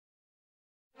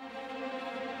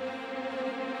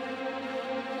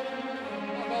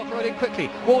it in quickly.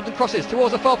 Walden crosses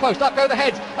towards the far post. Up go the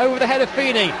heads, over the head of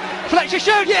Feeney. Fletcher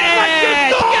shoots! Yes!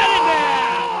 Get in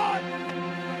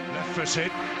there! Left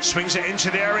footed, swings it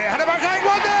into the area. Header back, 1-0!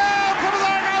 Plymouth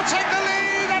Argyle take the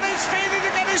lead, and it's Feeney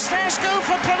to get his first goal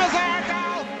for Plymouth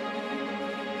Argyle.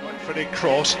 Right footed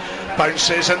cross,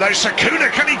 bounces, and there's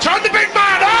Sakuna. Can he turn the big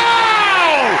man?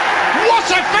 Oh! What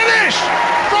a finish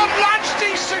from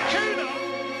Lansky Sakuna!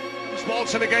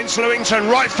 Walton against Lewington,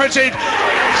 right footed,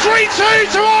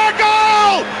 3-2 to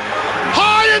Argyle!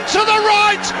 High and to the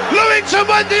right, Lewington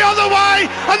went the other way,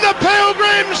 and the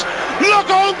Pilgrims look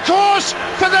on course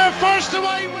for their first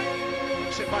away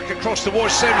win. Sit back across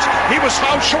towards Sims, he was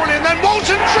fouled shortly, and then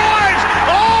Walton drives!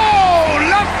 Oh,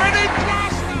 left-footed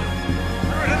blaster!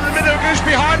 In the middle, goes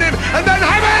behind him, and then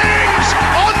Hemmings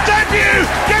on debut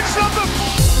gets number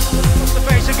 4. The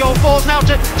face of goal falls now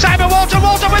to Simon Walton.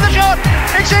 Walton with a shot.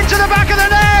 It's into the back of the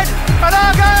net, and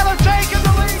Argyle have taken the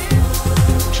lead.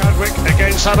 Chadwick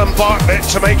against Adam Bartlett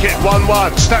to make it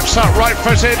 1-1. Steps up, right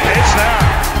footed. It's there.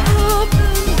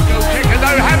 Goal kick, and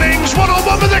now Hemmings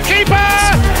 1-on-1 with the keeper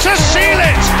to seal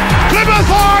it. Plymouth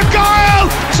Argyle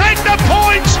take the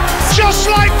point, just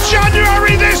like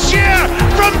January this year,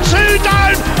 from 2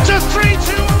 down to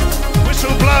 3-2.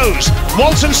 Whistle blows.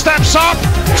 Walton steps up.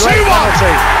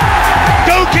 2-1.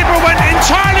 Goalkeeper went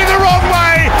entirely the wrong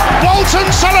way. Walton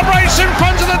celebrates in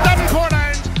front of the Devonport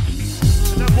end.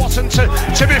 And then Watson to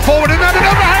tip it forward, and then an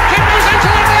overhead kick goes into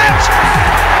the net.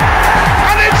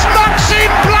 And it's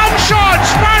Maxime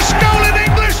Blanchard's first goal in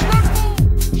English football.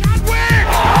 Chadwick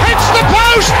hits the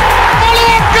post.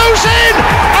 Follow-up goes in,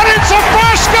 and it's a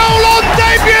first goal on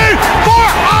debut for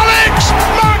Alex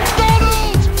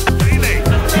MacDonald.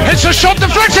 It's a shot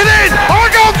deflected in.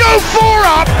 Argyle go 4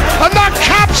 up, and that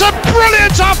caps a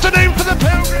brilliant afternoon for the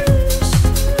Pilgrims.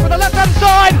 For the left-hand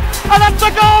side, and that's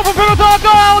a goal for Plymouth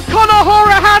Argyle. Conor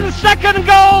Horahan's second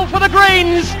goal for the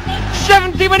Greens.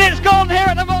 70 minutes gone here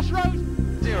at the Moss Road.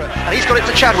 And he's got it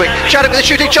to Chadwick. Chadwick with a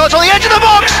shooting chance on the edge of the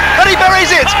box, and he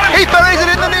buries it. He buries it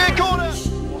in the near corner.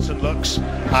 Watson looks,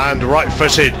 and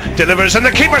right-footed delivers, and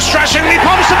the keeper stretching, he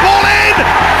pumps the ball in,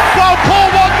 while Paul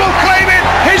Watt will claim it,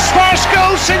 his first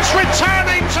goal since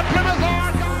returning to Plymouth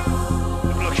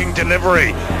Argyle. Looking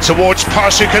delivery towards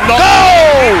Parsu, can not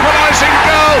equalising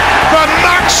goal for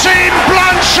Maxime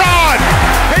Blanchard,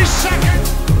 his second.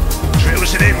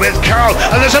 Drills it in with Carl,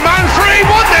 and there's a man free,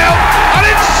 1-0, and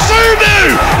it's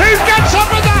Sunu who gets up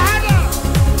with the header.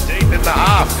 Deep in the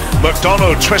half,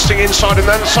 McDonald twisting inside and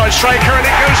then side striker, and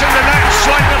it goes in the net,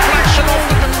 slight deflection off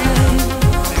the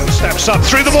steps up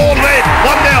through the ball in,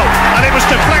 1-0, and it was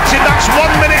deflected. That's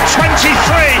 1 minute 23,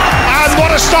 and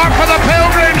what a start for the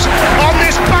Pilgrims on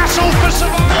this battle for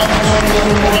survival.